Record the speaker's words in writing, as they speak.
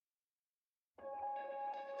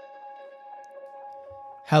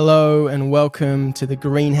Hello and welcome to the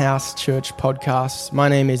Greenhouse Church podcast. My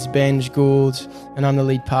name is Benj Gould and I'm the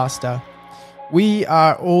lead pastor. We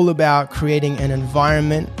are all about creating an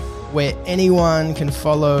environment where anyone can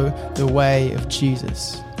follow the way of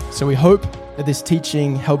Jesus. So we hope that this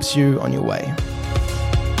teaching helps you on your way.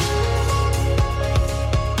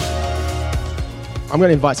 I'm going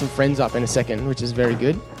to invite some friends up in a second, which is very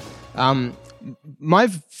good. My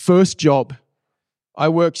first job, I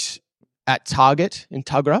worked at Target in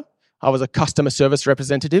Tuggerah. I was a customer service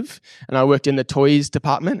representative and I worked in the toys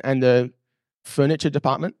department and the furniture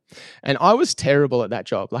department. And I was terrible at that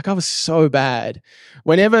job. Like I was so bad.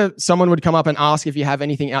 Whenever someone would come up and ask if you have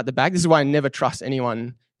anything out the back, this is why I never trust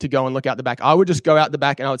anyone to go and look out the back. I would just go out the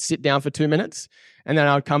back and I would sit down for 2 minutes and then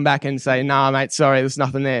I would come back and say, nah, mate, sorry, there's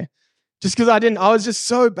nothing there. Just because I was just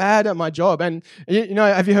so bad at my job. And you know,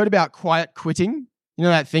 have you heard about quiet quitting? You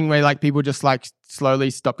know that thing where like people just like slowly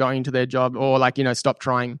stop going to their job or like, you know, stop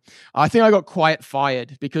trying. I think I got quiet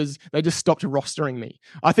fired because they just stopped rostering me.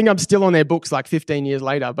 I think I'm still on their books like 15 years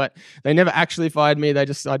later, but they never actually fired me. They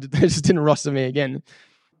just didn't roster me again.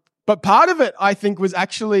 But part of it, I think, was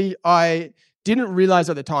actually I didn't realize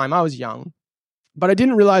at the time, I was young, but I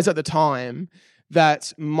didn't realize at the time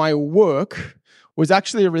that my work was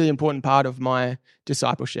actually a really important part of my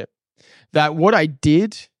discipleship. That what I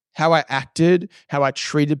did, how I acted, how I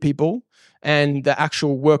treated people, and the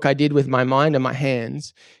actual work I did with my mind and my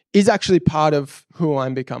hands is actually part of who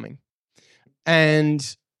I'm becoming.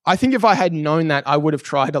 And I think if I had known that, I would have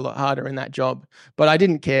tried a lot harder in that job, but I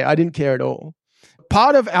didn't care. I didn't care at all.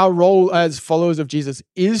 Part of our role as followers of Jesus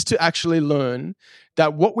is to actually learn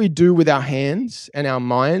that what we do with our hands and our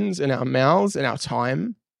minds and our mouths and our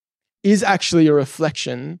time is actually a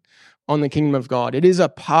reflection on the kingdom of God. It is a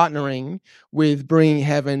partnering with bringing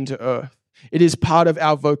heaven to earth. It is part of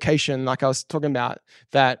our vocation, like I was talking about,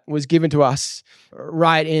 that was given to us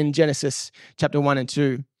right in Genesis chapter 1 and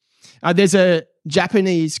 2. There's a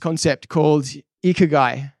Japanese concept called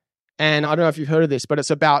ikigai. And I don't know if you've heard of this, but it's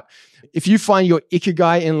about if you find your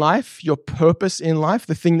ikigai in life, your purpose in life,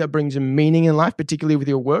 the thing that brings you meaning in life, particularly with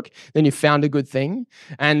your work, then you found a good thing.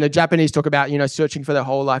 And the Japanese talk about, you know, searching for their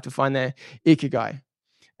whole life to find their ikigai.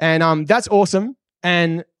 And that's awesome.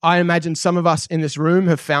 And I imagine some of us in this room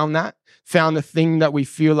have found the thing that we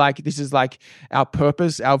feel like this is like our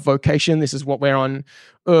purpose, our vocation. This is what we're on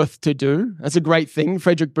earth to do. That's a great thing.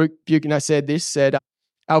 Frederick Buechner said,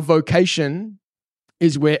 our vocation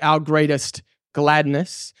is where our greatest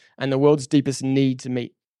gladness and the world's deepest needs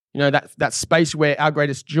meet. You know, that space where our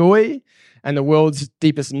greatest joy and the world's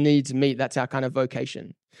deepest needs meet. That's our kind of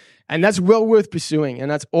vocation. And that's well worth pursuing. And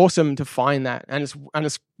that's awesome to find that. And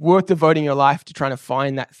it's worth devoting your life to trying to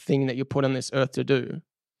find that thing that you're put on this earth to do.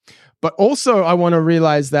 But also I want to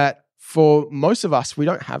realize that for most of us, we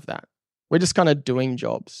don't have that. We're just kind of doing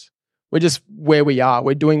jobs. We're just where we are.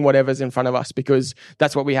 We're doing whatever's in front of us because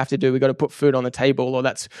that's what we have to do. We've got to put food on the table, or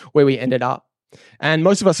that's where we ended up. And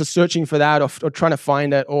most of us are searching for that or trying to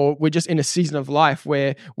find it, or we're just in a season of life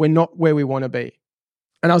where we're not where we want to be.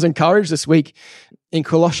 And I was encouraged this week in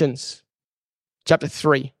Colossians chapter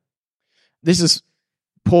 3. This is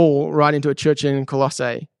Paul writing to a church in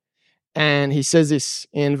Colossae. And he says this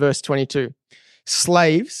in verse 22.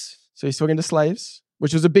 Slaves, so he's talking to slaves,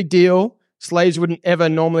 which was a big deal. Slaves wouldn't ever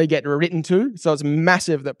normally get written to. So it's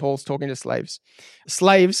massive that Paul's talking to slaves.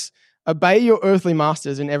 Slaves, obey your earthly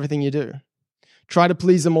masters in everything you do. Try to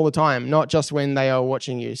please them all the time, not just when they are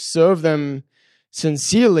watching you. Serve them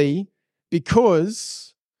sincerely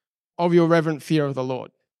because of your reverent fear of the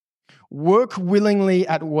Lord. Work willingly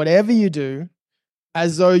at whatever you do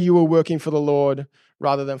as though you were working for the Lord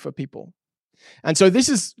rather than for people. And so this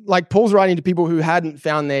is like Paul's writing to people who hadn't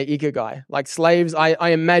found their ikigai. Like slaves, I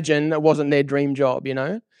imagine it wasn't their dream job, you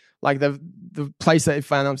know, like the place that they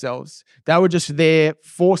found themselves. They were just there,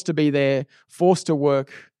 forced to be there, forced to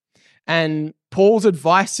work. And Paul's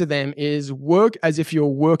advice to them is work as if you're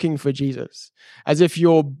working for Jesus, as if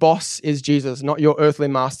your boss is Jesus, not your earthly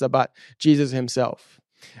master, but Jesus himself.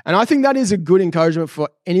 And I think that is a good encouragement for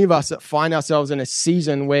any of us that find ourselves in a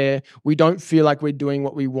season where we don't feel like we're doing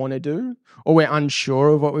what we want to do, or we're unsure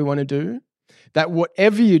of what we want to do, that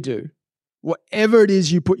whatever you do, whatever it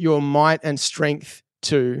is you put your might and strength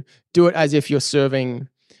to, do it as if you're serving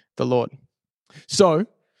the Lord. So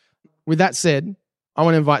with that said, I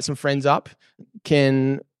want to invite some friends up.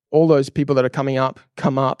 Can all those people that are coming up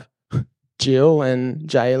come up? Jill and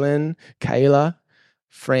Jalen, Kayla,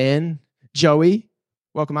 Fran, Joey.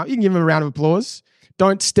 Welcome up. You can give them a round of applause.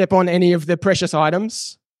 Don't step on any of the precious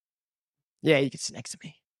items. Yeah, you can sit next to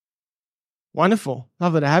me. Wonderful.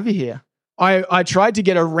 Lovely to have you here. I tried to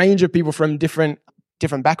get a range of people from different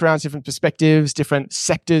different backgrounds, different perspectives, different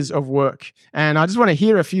sectors of work. And I just want to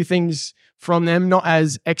hear a few things from them, not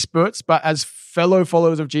as experts, but as fellow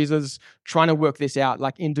followers of Jesus trying to work this out,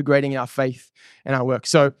 like integrating our faith and our work.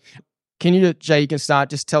 So Jay, you can start.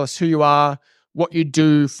 Just tell us who you are, what you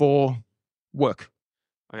do for work.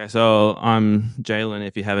 Okay, so I'm Jalen,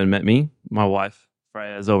 if you haven't met me. My wife,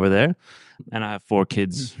 Freya, is over there, and I have 4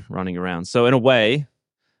 kids running around. So in a way,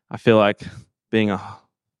 I feel like being a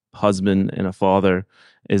husband and a father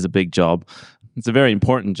is a big job. It's a very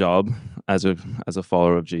important job as a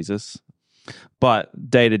follower of Jesus. But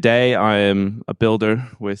day to day, I am a builder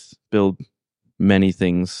build many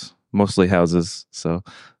things, mostly houses. So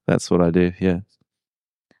that's what I do, yeah.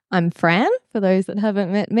 I'm Fran, for those that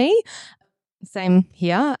haven't met me. Same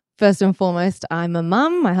here. First and foremost, I'm a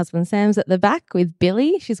mum. My husband Sam's at the back with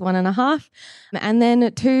Billy. She's 1.5. And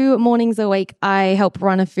then 2 mornings a week, I help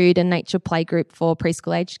run a food and nature play group for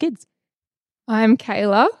preschool-aged kids. I'm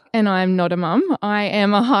Kayla, and I'm not a mum. I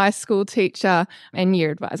am a high school teacher and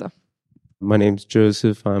year advisor. My name's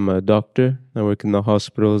Joseph. I'm a doctor. I work in the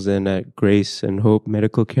hospitals and at Grace and Hope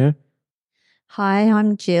Medical Care. Hi,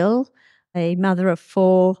 I'm Jill, a mother of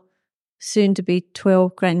 4, soon to be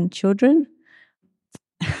 12 grandchildren.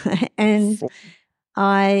 And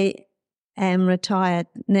I am retired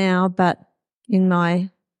now, but in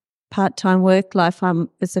my part-time work life, I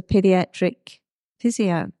was a pediatric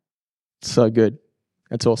physio. So good.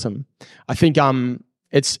 That's awesome. I think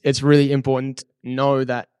it's really important to know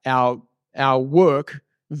that our work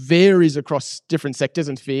varies across different sectors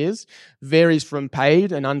and spheres, varies from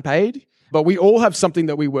paid and unpaid, but we all have something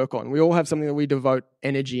that we work on. We all have something that we devote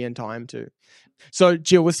energy and time to. So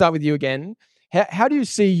Jill, we'll start with you again. How do you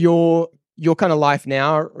see your kind of life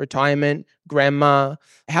now, retirement, grandma?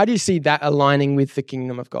 How do you see that aligning with the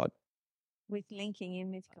kingdom of God? With linking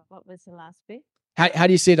in with God. What was the last bit? How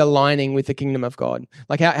do you see it aligning with the kingdom of God?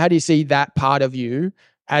 Like how do you see that part of you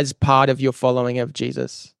as part of your following of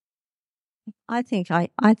Jesus? I think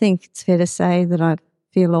it's fair to say that I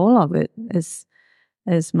feel all of it as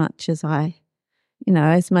much as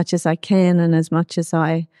as much as I can, and as much as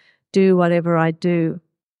I do whatever I do,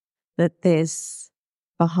 that there's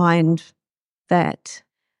behind that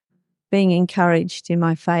being encouraged in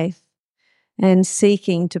my faith and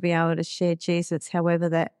seeking to be able to share Jesus, however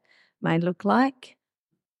that may look like.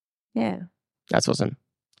 Yeah. That's awesome.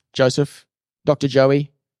 Joseph, Dr.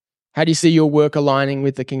 Joey, how do you see your work aligning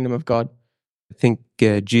with the kingdom of God? I think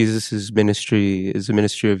Jesus' ministry is a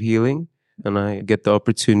ministry of healing, and I get the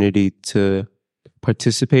opportunity to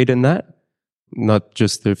participate in that, not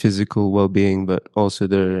just their physical well-being, but also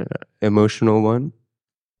their emotional one.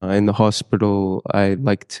 In the hospital, I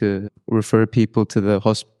like to refer people to the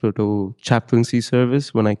hospital chaplaincy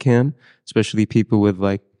service when I can, especially people with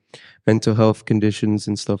like mental health conditions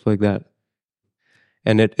and stuff like that.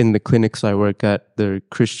 And in the clinics I work at, they're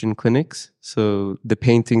Christian clinics. So the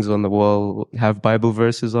paintings on the wall have Bible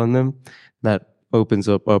verses on them. That opens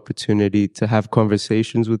up opportunity to have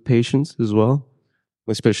conversations with patients as well,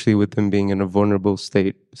 especially with them being in a vulnerable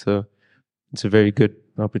state. So it's a very good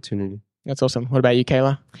opportunity. That's awesome. What about you,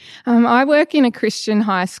 Kayla? I work in a Christian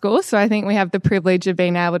high school, so I think we have the privilege of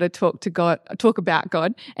being able to talk about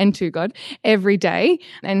God and to God every day.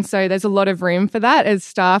 And so there's a lot of room for that. As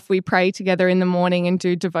staff, we pray together in the morning and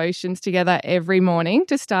do devotions together every morning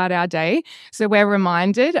to start our day. So we're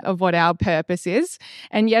reminded of what our purpose is.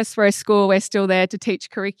 And yes, we're a school, we're still there to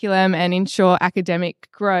teach curriculum and ensure academic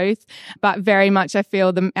growth. But very much I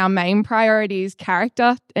feel our main priority is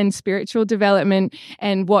character and spiritual development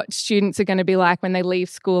and what students are going to be like when they leave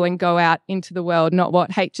school and go out into the world, not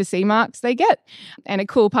what HSC marks they get. And a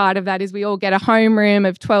cool part of that is we all get a homeroom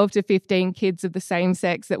of 12 to 15 kids of the same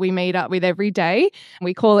sex that we meet up with every day.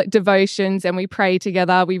 We call it devotions and we pray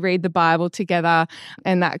together, we read the Bible together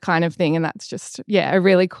and that kind of thing. And that's just, a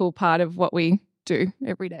really cool part of what we do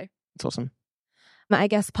every day. That's awesome. I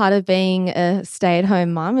guess part of being a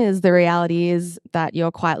stay-at-home mum is the reality is that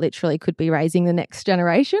you're quite literally could be raising the next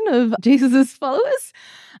generation of Jesus's followers.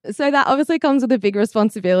 So that obviously comes with a big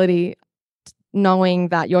responsibility, knowing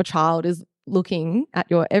that your child is looking at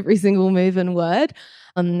your every single move and word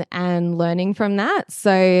and learning from that.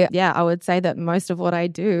 So I would say that most of what I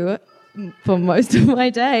do for most of my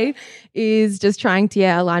day is just trying to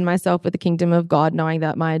align myself with the kingdom of God, knowing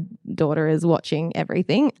that my daughter is watching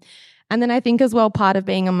everything. And then I think as well, part of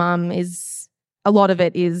being a mum is a lot of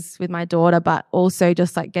it is with my daughter, but also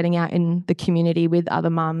just like getting out in the community with other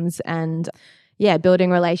mums and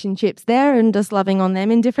building relationships there and just loving on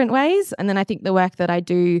them in different ways. And then I think the work that I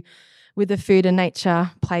do with the food and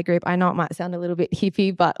nature play group. I know it might sound a little bit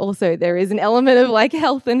hippie, but also there is an element of like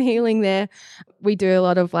health and healing there. We do a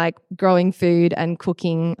lot of like growing food and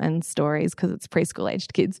cooking and stories because it's preschool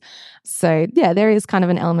aged kids. So yeah, there is kind of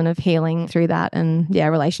an element of healing through that, and yeah,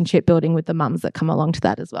 relationship building with the mums that come along to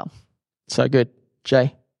that as well. So good.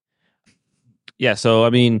 Jay? Yeah, so I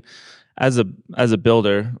mean, as a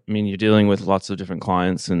builder, I mean, you're dealing with lots of different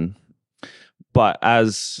clients, but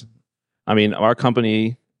our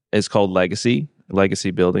company is called Legacy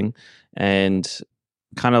Building, and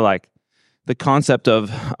kind of like the concept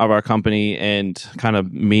of our company and kind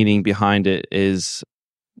of meaning behind it is,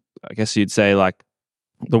 I guess you'd say, like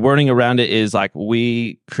the wording around it is like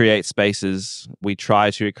we create spaces, we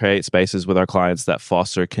try to create spaces with our clients that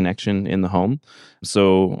foster connection in the home.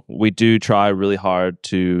 So we do try really hard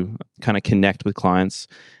to kind of connect with clients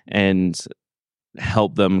and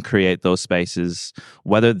help them create those spaces,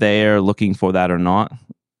 whether they're looking for that or not.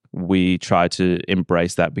 We try to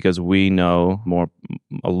embrace that because we know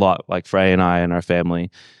a lot, like Frey and I and our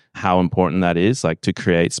family, how important that is, like to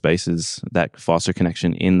create spaces that foster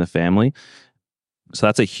connection in the family. So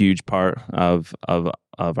that's a huge part of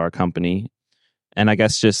our company. And I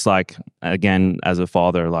guess just like, again, as a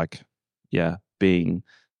father, like, yeah, being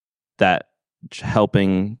that,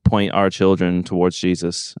 helping point our children towards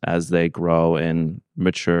Jesus as they grow and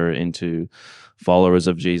mature into followers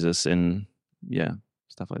of Jesus, and yeah,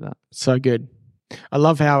 stuff like that. So good. I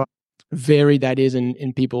love how varied that is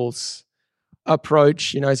in people's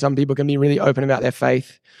approach. You know, some people can be really open about their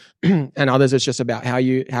faith, and others it's just about how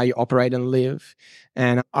you operate and live.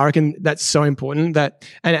 And I reckon that's so important, that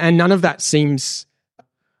and none of that seems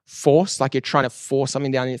forced, like you're trying to force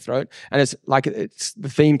something down your throat. And it's like the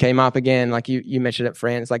theme came up again, like you mentioned it,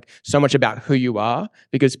 Fran. It's like so much about who you are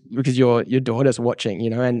because your daughter's watching, you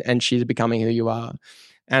know, and she's becoming who you are.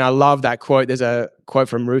 And I love that quote. There's a quote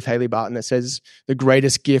from Ruth Haley Barton that says, "The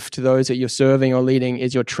greatest gift to those that you're serving or leading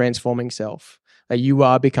is your transforming self." That you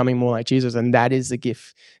are becoming more like Jesus, and that is the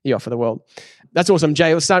gift you offer the world. That's awesome.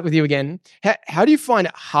 Jay, let's start with you again. How do you find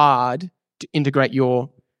it hard to integrate your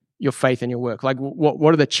faith in your work? Like,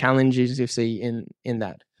 what are the challenges you see in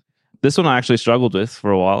that? This one I actually struggled with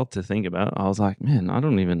for a while to think about. I was like, man, I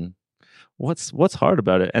don't even, what's hard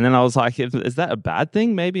about it? And then I was like, is that a bad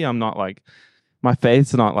thing? Maybe I'm not like, my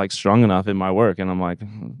faith's not like strong enough in my work. And I'm like,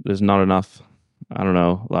 there's not enough, I don't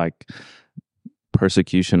know, like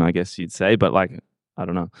persecution, I guess you'd say, but like, I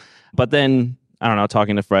don't know. But then, I don't know,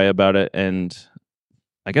 talking to Frey about it, and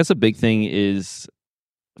I guess a big thing is,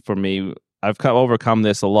 for me, I've overcome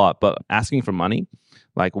this a lot, but asking for money,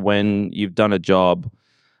 like when you've done a job,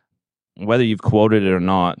 whether you've quoted it or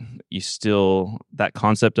not, you still, that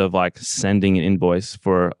concept of like sending an invoice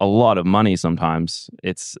for a lot of money sometimes,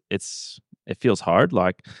 it feels hard,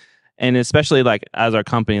 like, and especially like as our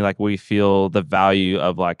company, like we feel the value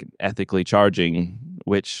of like ethically charging,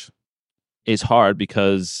 which is hard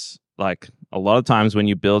because like a lot of times when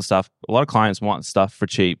you build stuff, a lot of clients want stuff for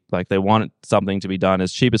cheap. Like they want something to be done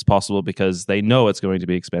as cheap as possible because they know it's going to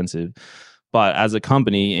be expensive. But as a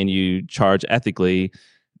company and you charge ethically,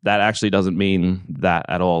 that actually doesn't mean that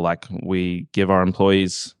at all. Like we give our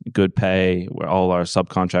employees good pay, we're all our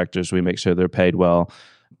subcontractors, we make sure they're paid well.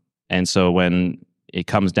 And so when it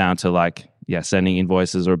comes down to like, yeah, sending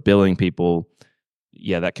invoices or billing people,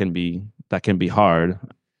 yeah, that can be hard.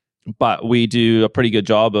 But we do a pretty good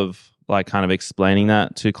job of like kind of explaining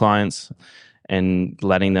that to clients and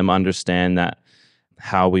letting them understand that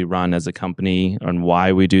how we run as a company and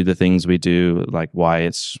why we do the things we do, like why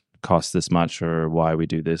it's cost this much or why we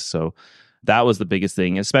do this. So that was the biggest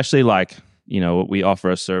thing, especially like, you know, we offer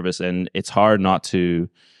a service and it's hard not to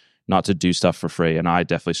do stuff for free. And I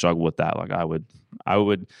definitely struggle with that. Like I would,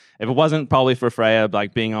 if it wasn't probably for Freya,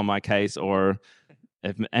 like being on my case, or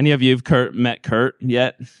if any of you have met Kurt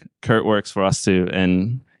yet, Kurt works for us too.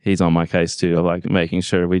 And he's on my case too, of like making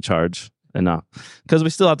sure we charge enough because we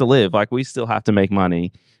still have to live. Like we still have to make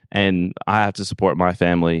money and I have to support my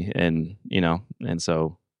family, and, you know, and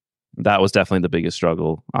so that was definitely the biggest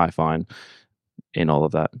struggle I find in all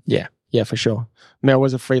of that. Yeah, for sure. Mel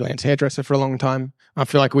was a freelance hairdresser for a long time. I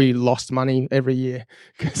feel like we lost money every year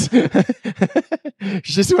because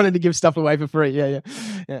she just wanted to give stuff away for free. Yeah.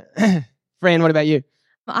 Fran, what about you?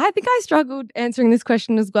 I think I struggled answering this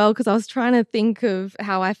question as well because I was trying to think of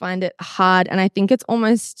how I find it hard, and I think it's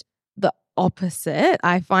almost the opposite.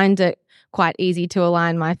 I find it quite easy to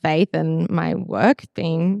align my faith and my work,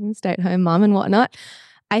 being a stay-at-home mum and whatnot.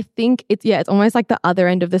 I think it's almost like the other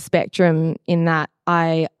end of the spectrum in that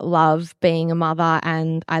I love being a mother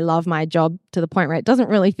and I love my job to the point where it doesn't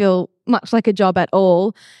really feel much like a job at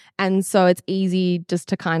all. And so it's easy just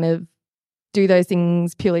to kind of do those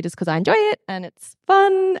things purely just because I enjoy it and it's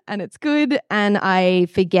fun and it's good, and I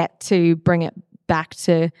forget to bring it back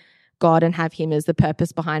to God and have Him as the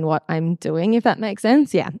purpose behind what I'm doing, if that makes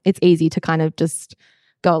sense. Yeah, it's easy to kind of just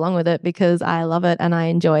go along with it because I love it and I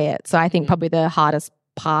enjoy it. So I think probably the hardest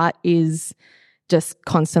part is just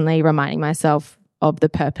constantly reminding myself of the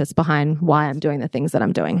purpose behind why I'm doing the things that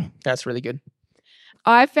I'm doing. That's really good.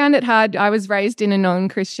 I found it hard. I was raised in a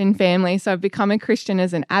non-Christian family, so I've become a Christian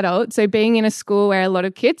as an adult. So being in a school where a lot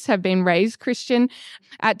of kids have been raised Christian,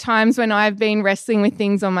 at times when I've been wrestling with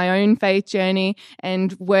things on my own faith journey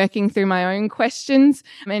and working through my own questions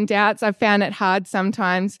and doubts, I've found it hard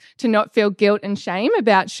sometimes to not feel guilt and shame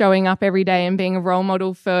about showing up every day and being a role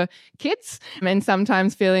model for kids, and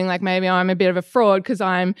sometimes feeling like maybe I'm a bit of a fraud because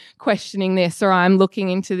I'm questioning this or I'm looking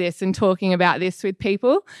into this and talking about this with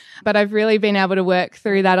people. But I've really been able to work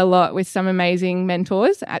through that a lot with some amazing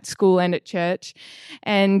mentors at school and at church.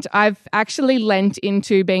 And I've actually lent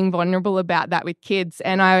into being vulnerable about that with kids.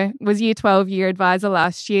 And I was Year 12 year advisor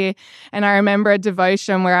last year. And I remember a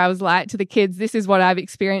devotion where I was like to the kids, this is what I've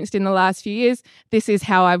experienced in the last few years. This is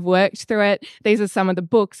how I've worked through it. These are some of the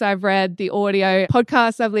books I've read, the audio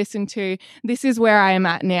podcasts I've listened to. This is where I am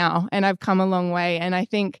at now. And I've come a long way. And I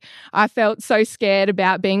think I felt so scared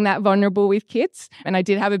about being that vulnerable with kids. And I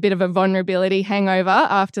did have a bit of a vulnerability hangover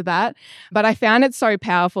after that. But I found it so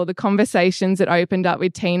powerful, the conversations that opened up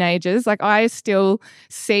with teenagers. Like I still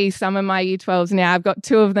see some of my Year 12s now. I've got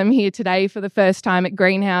 2 of them here today for the first time at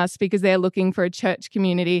Greenhouse because they're looking for a church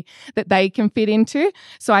community that they can fit into.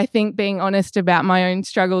 So I think being honest about my own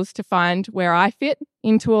struggles to find where I fit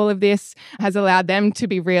into all of this has allowed them to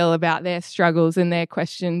be real about their struggles and their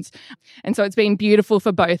questions. And so it's been beautiful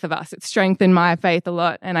for both of us. It's strengthened my faith a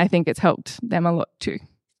lot, and I think it's helped them a lot too.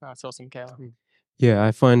 That's awesome, Kayla. Yeah,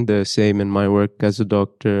 I find the same in my work as a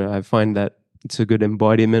doctor. I find that it's a good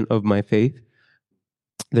embodiment of my faith.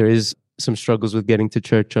 There is some struggles with getting to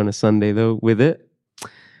church on a Sunday, though, with it.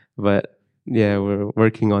 But yeah, we're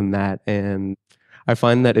working on that. And I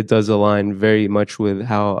find that it does align very much with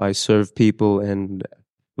how I serve people and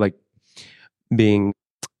like being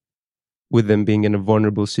with them being in a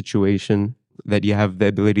vulnerable situation, that you have the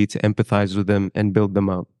ability to empathize with them and build them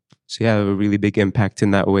up. So you have a really big impact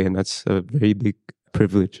in that way, and that's a very big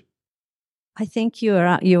privilege. I think you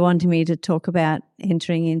wanted me to talk about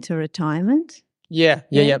entering into retirement. Yeah.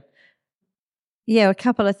 Yeah, a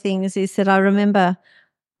couple of things is that I remember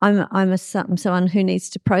I'm someone who needs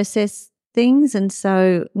to process things, and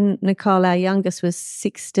so Nicole, our youngest, was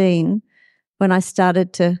 16 when I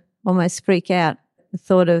started to almost freak out the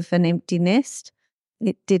thought of an empty nest.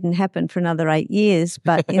 It didn't happen for another 8 years,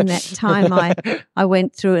 but in that time I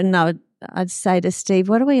went through it, and I'd say to Steve,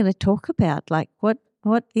 what are we going to talk about? Like, what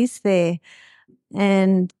is there?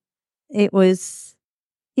 And it was,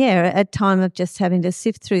 a time of just having to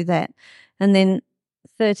sift through that. And then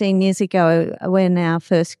 13 years ago, when our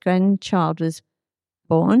first grandchild was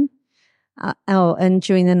born, and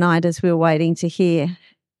during the night as we were waiting to hear,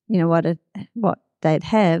 what they'd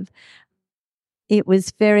have, it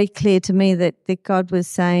was very clear to me that God was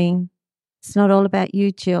saying, it's not all about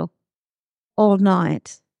you, Jill. All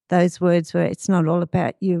night, those words were, it's not all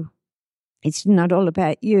about you. It's not all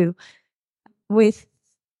about you. With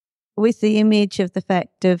the image of the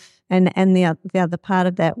fact of, and the other part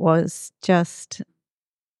of that was just,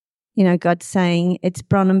 God saying, it's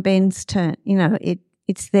Bron and Ben's turn.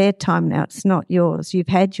 It's their time now. It's not yours. You've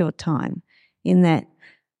had your time in that.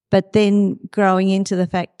 But then growing into the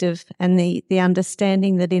fact of, and the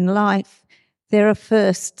understanding that in life there are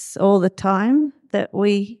firsts all the time that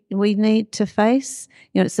we need to face.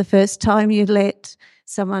 It's the first time you let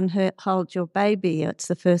someone hold your baby. It's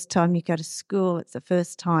the first time you go to school. It's the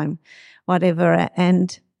first time, whatever.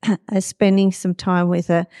 And spending some time with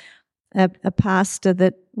a pastor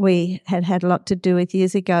that we had a lot to do with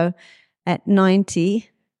years ago at 90,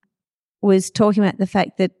 was talking about the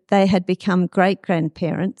fact that they had become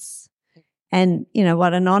great-grandparents, and,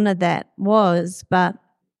 what an honour that was. But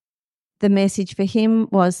the message for him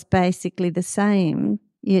was basically the same,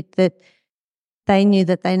 yet that they knew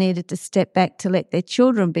that they needed to step back to let their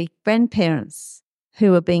children be grandparents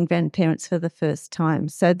who were being grandparents for the first time.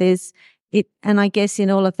 So there's it, and I guess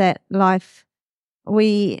in all of that life,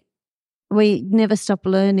 we never stop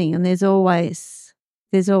learning, and there's always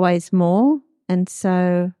more. And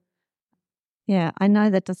so, yeah, I know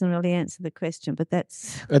that doesn't really answer the question, but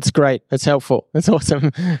that's great. That's helpful. That's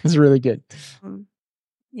awesome. That's really good.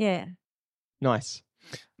 Yeah. Nice.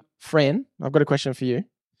 Fran, I've got a question for you.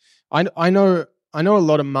 I know a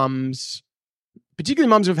lot of mums, particularly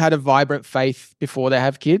mums who've had a vibrant faith before they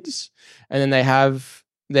have kids, and then they have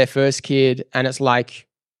their first kid, and it's like,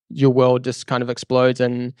 your world just kind of explodes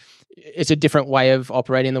and it's a different way of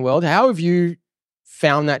operating in the world. How have you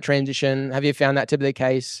found that transition? Have you found that to be the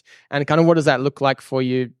case? And kind of what does that look like for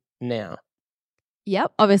you now?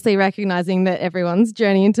 Yep. Obviously recognizing that everyone's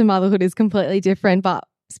journey into motherhood is completely different, but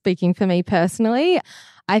speaking for me personally,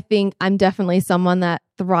 I think I'm definitely someone that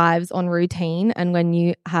thrives on routine. And when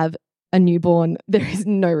you have a newborn, there is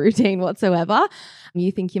no routine whatsoever.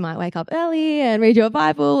 You think you might wake up early and read your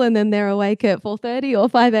Bible and then they're awake at 4:30 or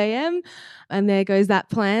 5 a.m. and there goes that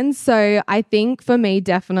plan. So I think for me,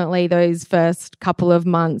 definitely those first couple of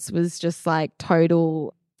months was just like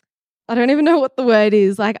total, I don't even know what the word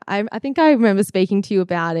is. Like I think I remember speaking to you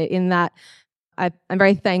about it in that I'm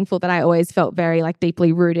very thankful that I always felt very like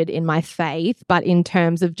deeply rooted in my faith, but in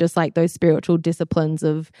terms of just like those spiritual disciplines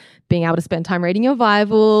of being able to spend time reading your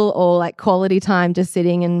Bible or like quality time just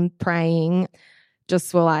sitting and praying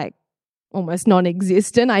just were like almost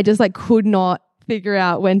non-existent. I just like could not figure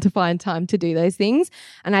out when to find time to do those things.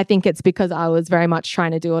 And I think it's because I was very much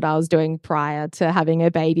trying to do what I was doing prior to having a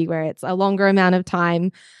baby where it's a longer amount of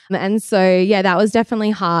time. And so, yeah, that was definitely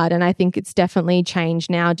hard. And I think it's definitely changed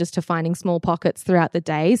now just to finding small pockets throughout the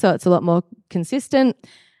day. So it's a lot more consistent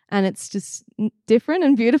and it's just different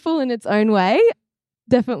and beautiful in its own way.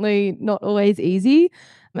 Definitely not always easy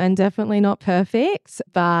and definitely not perfect.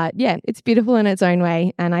 But yeah, it's beautiful in its own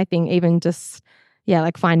way. And I think even just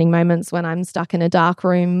like finding moments when I'm stuck in a dark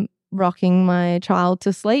room, rocking my child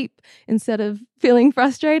to sleep instead of feeling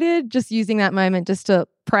frustrated, just using that moment just to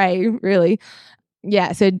pray, really.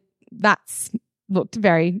 Yeah, so that's looked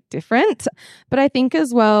very different. But I think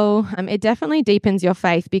as well, it definitely deepens your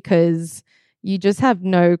faith because you just have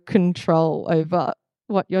no control over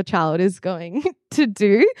what your child is going to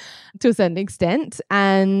do to a certain extent.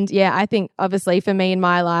 And yeah, I think obviously for me in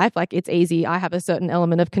my life, like it's easy. I have a certain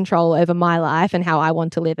element of control over my life and how I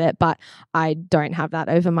want to live it, but I don't have that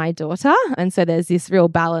over my daughter. And so there's this real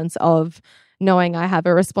balance of knowing I have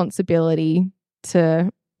a responsibility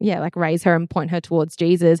to like raise her and point her towards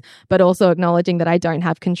Jesus, but also acknowledging that I don't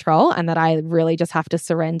have control and that I really just have to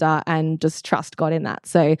surrender and just trust God in that.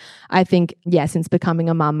 So I think, since becoming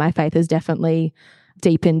a mum, my faith has definitely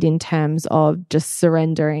deepened in terms of just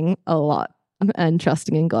surrendering a lot and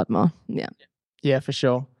trusting in God more. Yeah, for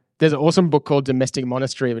sure. There's an awesome book called Domestic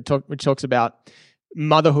Monastery which talks about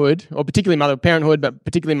motherhood, or particularly parenthood, but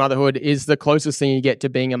particularly motherhood is the closest thing you get to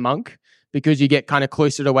being a monk, because you get kind of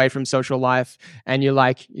cloistered away from social life and you're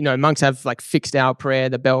like, monks have like fixed hour prayer,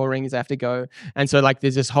 the bell rings, they have to go. And so like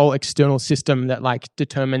there's this whole external system that like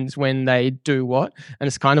determines when they do what. And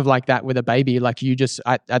it's kind of like that with a baby, like you just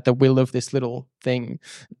at the will of this little thing.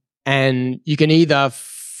 And you can either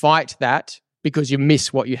fight that because you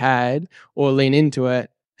miss what you had, or lean into it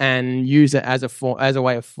and use it as a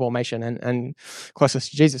way of formation and closeness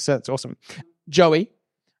to Jesus. So that's awesome. Joey,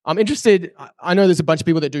 I'm interested, I know there's a bunch of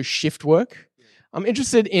people that do shift work. I'm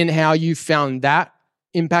interested in how you found that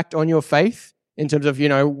impact on your faith in terms of,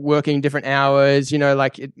 working different hours,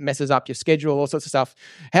 like it messes up your schedule, all sorts of stuff.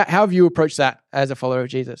 How have you approached that as a follower of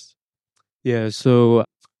Jesus? Yeah, so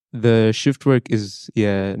the shift work is,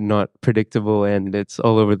 not predictable and it's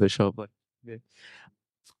all over the shop.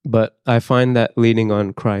 But I find that leaning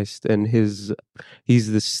on Christ and he's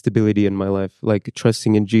the stability in my life, like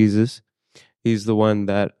trusting in Jesus. He's the one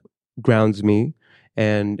that grounds me,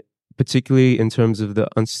 and particularly in terms of the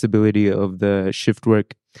instability of the shift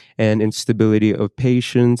work and instability of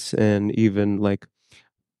patients, and even like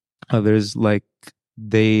others, like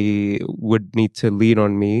they would need to lean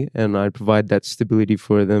on me and I provide that stability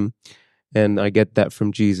for them. And I get that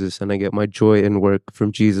from Jesus, and I get my joy in work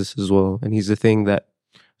from Jesus as well. And he's the thing that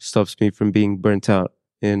stops me from being burnt out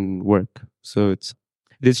in work. So it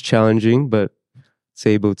is challenging, but it's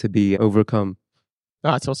able to be overcome.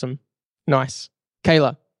 Oh, that's awesome. Nice.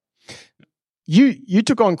 Kayla, you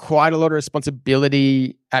took on quite a lot of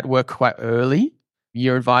responsibility at work quite early.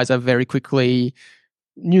 Your advisor very quickly,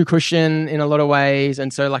 new Christian in a lot of ways,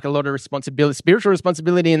 and so like a lot of responsibility, spiritual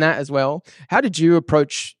responsibility in that as well. How did you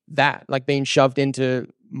approach that, like being shoved into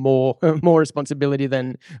more responsibility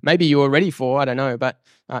than maybe you were ready for? I don't know, but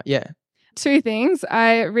Two things.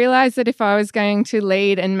 I realized that if I was going to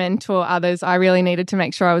lead and mentor others, I really needed to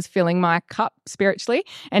make sure I was filling my cup spiritually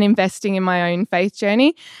and investing in my own faith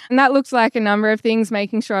journey. And that looked like a number of things,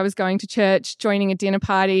 making sure I was going to church, joining a dinner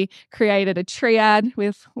party, created a triad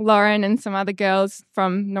with Lauren and some other girls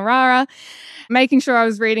from Narara, making sure I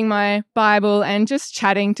was reading my Bible and just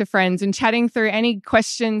chatting to friends and chatting through any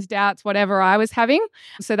questions, doubts, whatever I was having,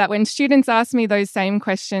 so that when students asked me those same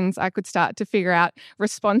questions, I could start to figure out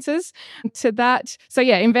responses. to that. So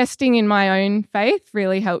yeah, investing in my own faith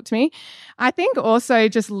really helped me. I think also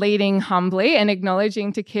just leading humbly and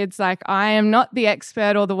acknowledging to kids, like, I am not the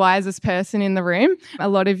expert or the wisest person in the room. A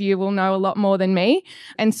lot of you will know a lot more than me.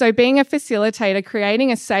 And so being a facilitator,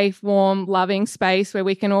 creating a safe, warm, loving space where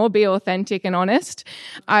we can all be authentic and honest.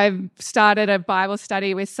 I've started a Bible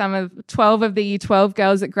study with 12 of the Year 12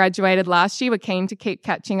 girls that graduated last year. We're keen to keep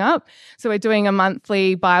catching up. So we're doing a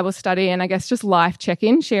monthly Bible study and I guess just life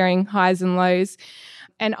check-in, sharing highs and lows.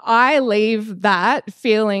 And I leave that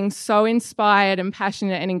feeling so inspired and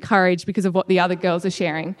passionate and encouraged because of what the other girls are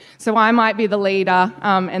sharing. So I might be the leader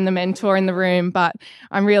and the mentor in the room, but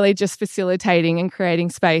I'm really just facilitating and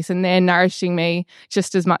creating space, and they're nourishing me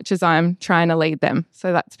just as much as I'm trying to lead them.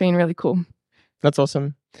 So that's been really cool. That's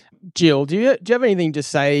awesome. Jill, do you have anything to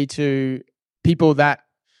say to people that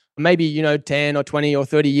maybe, 10 or 20 or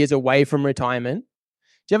 30 years away from retirement?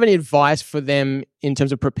 Do you have any advice for them in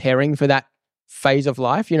terms of preparing for that phase of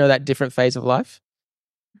life, that different phase of life?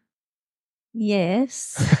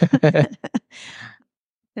 Yes.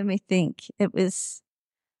 Let me think. It was,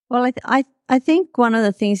 well, I think one of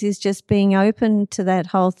the things is just being open to that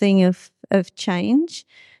whole thing of change,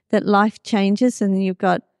 that life changes and you've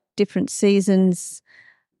got different seasons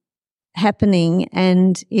happening,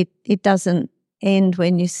 and it doesn't end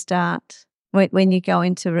when you go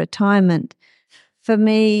into retirement. For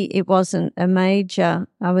me, it wasn't a major.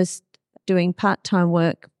 I was doing part-time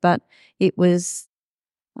work, but it was,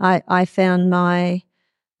 I found my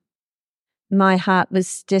heart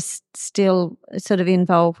was just still sort of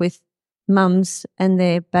involved with mums and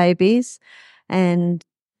their babies and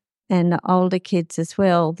older kids as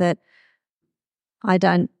well, that I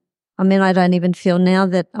don't even feel now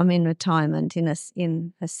that I'm in retirement in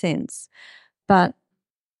a sense. But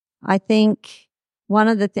I think one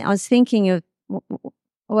of the things I was thinking of,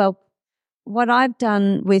 well, what I've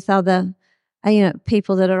done with other,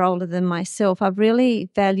 people that are older than myself, I've really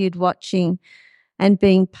valued watching and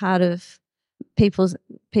being part of people's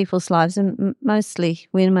lives, and mostly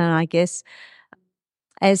women, I guess,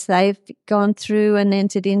 as they've gone through and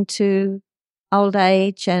entered into old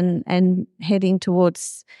age and heading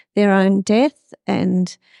towards their own death,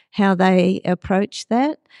 and how they approach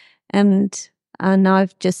that. And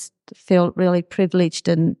I've just felt really privileged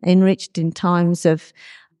and enriched in times of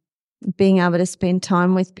being able to spend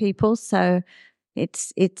time with people. So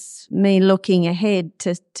it's me looking ahead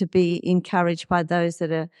to be encouraged by those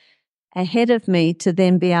that are ahead of me, to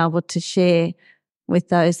then be able to share with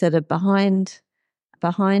those that are behind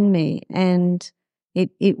me. And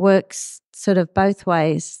it works sort of both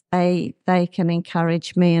ways. They can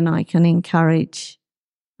encourage me and I can encourage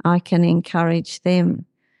them.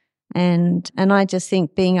 And I just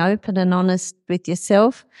think being open and honest with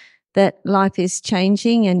yourself, that life is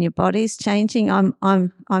changing and your body's changing.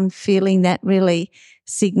 I'm feeling that really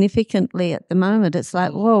significantly at the moment. It's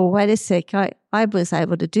like, whoa, wait a sec. I was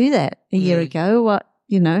able to do that a year ago. What,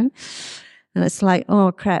 and it's like,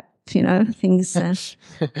 oh crap, things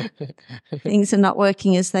things are not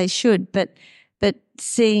working as they should. But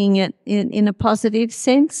seeing it in a positive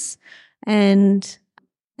sense, and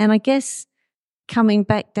I guess coming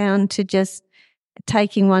back down to just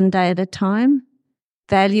taking one day at a time.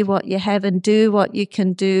 Value what you have and do what you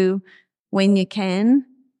can do when you can.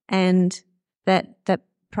 And that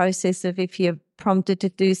process of, if you're prompted to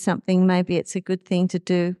do something, maybe it's a good thing to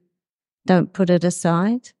do. Don't put it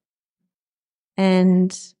aside.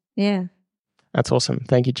 And yeah. That's awesome.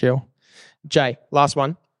 Thank you, Jill. Jay, last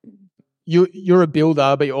one. You're a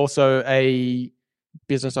builder, but you're also a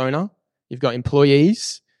business owner. You've got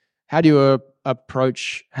employees. How do you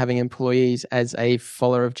approach having employees as a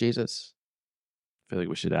follower of Jesus? I feel like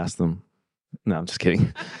we should ask them. No, I'm just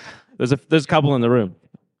kidding. There's a couple in the room.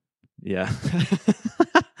 Yeah.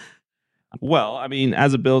 Well, I mean,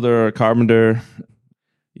 as a builder or a carpenter,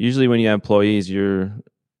 usually when you have employees,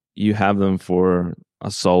 you have them for a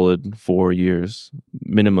solid 4 years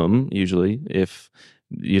minimum. Usually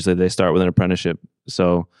they start with an apprenticeship.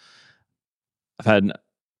 So I've had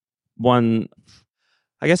one.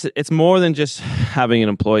 I guess it's more than just having an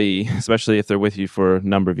employee, especially if they're with you for a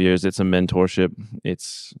number of years. It's a mentorship.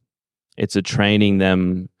 It's a training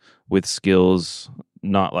them with skills,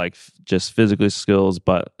 not like just physical skills,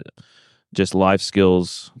 but just life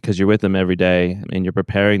skills, because you're with them every day and you're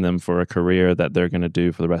preparing them for a career that they're going to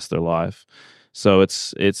do for the rest of their life. So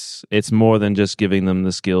it's more than just giving them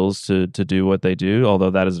the skills to do what they do,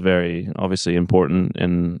 although that is very obviously important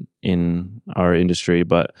in our industry,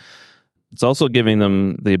 but it's also giving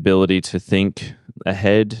them the ability to think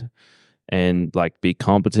ahead and like be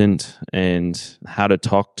competent, and how to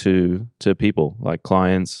talk to people like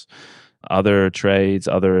clients, other trades,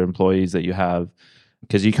 other employees that you have,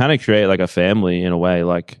 because you kind of create like a family in a way.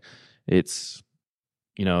 Like it's,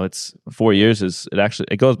 it's 4 years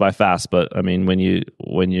it goes by fast, but I mean,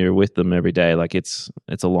 when you're with them every day, like it's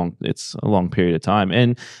a long period of time.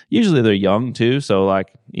 And usually they're young too. So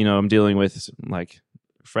like, I'm dealing with like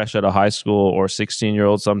fresh out of high school or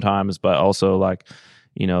 16-year-olds sometimes, but also like,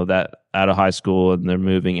 that out of high school and they're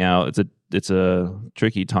moving out. It's a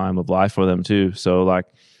tricky time of life for them too. So like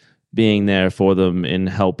being there for them and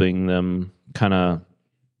helping them kind of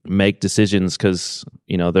make decisions, because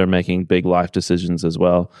they're making big life decisions as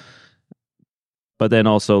well. But then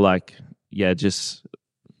also like, just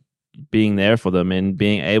being there for them and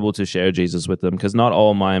being able to share Jesus with them, because not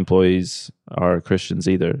all my employees are Christians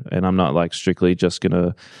either, and I'm not like strictly just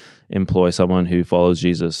gonna employ someone who follows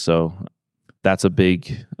Jesus. So that's a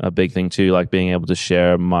big thing too. Like being able to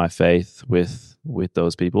share my faith with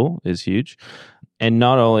those people is huge, and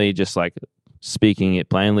not only just like speaking it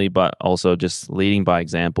plainly, but also just leading by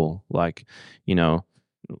example. Like,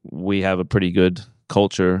 we have a pretty good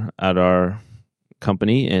culture at our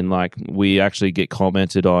company, and like we actually get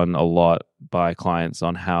commented on a lot by clients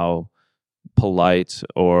on how polite,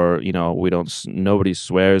 or nobody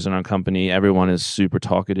swears in our company. Everyone is super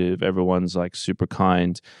talkative. Everyone's like super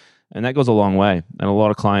kind, and that goes a long way. And a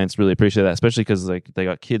lot of clients really appreciate that, especially because like they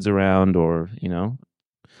got kids around, or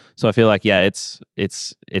So I feel like, it's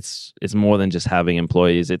more than just having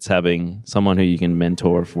employees. It's having someone who you can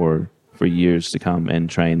mentor for years to come and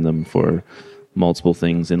train them for multiple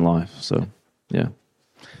things in life. So, yeah.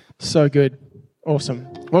 So good. Awesome.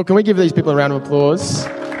 Well, can we give these people a round of applause?